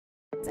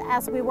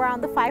As we were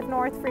on the 5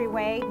 North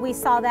Freeway, we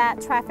saw that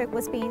traffic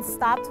was being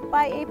stopped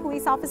by a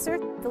police officer.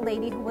 The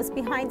lady who was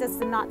behind us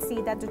did not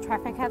see that the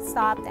traffic had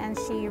stopped, and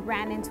she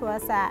ran into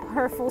us at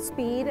her full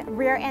speed,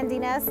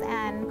 rear-ending us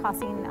and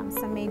causing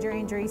some major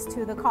injuries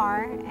to the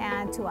car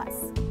and to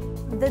us.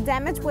 The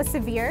damage was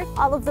severe.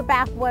 All of the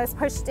back was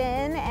pushed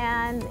in,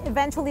 and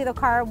eventually the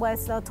car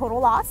was a total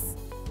loss.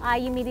 I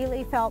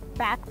immediately felt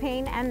back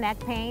pain and neck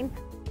pain.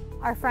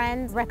 Our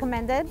friend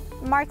recommended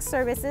Mark's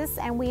services,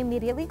 and we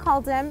immediately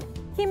called him.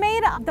 He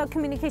made the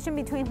communication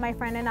between my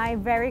friend and I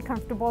very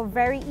comfortable,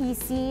 very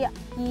easy.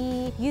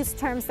 He used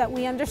terms that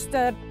we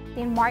understood.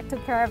 And Mark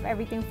took care of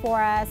everything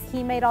for us.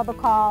 He made all the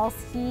calls.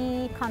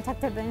 He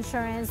contacted the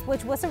insurance,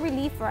 which was a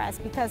relief for us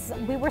because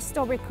we were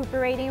still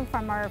recuperating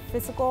from our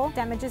physical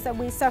damages that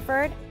we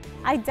suffered.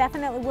 I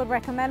definitely would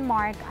recommend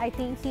Mark. I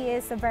think he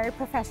is a very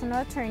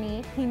professional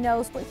attorney. He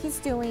knows what he's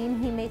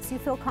doing. He makes you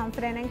feel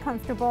confident and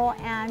comfortable,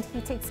 and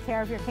he takes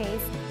care of your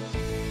case.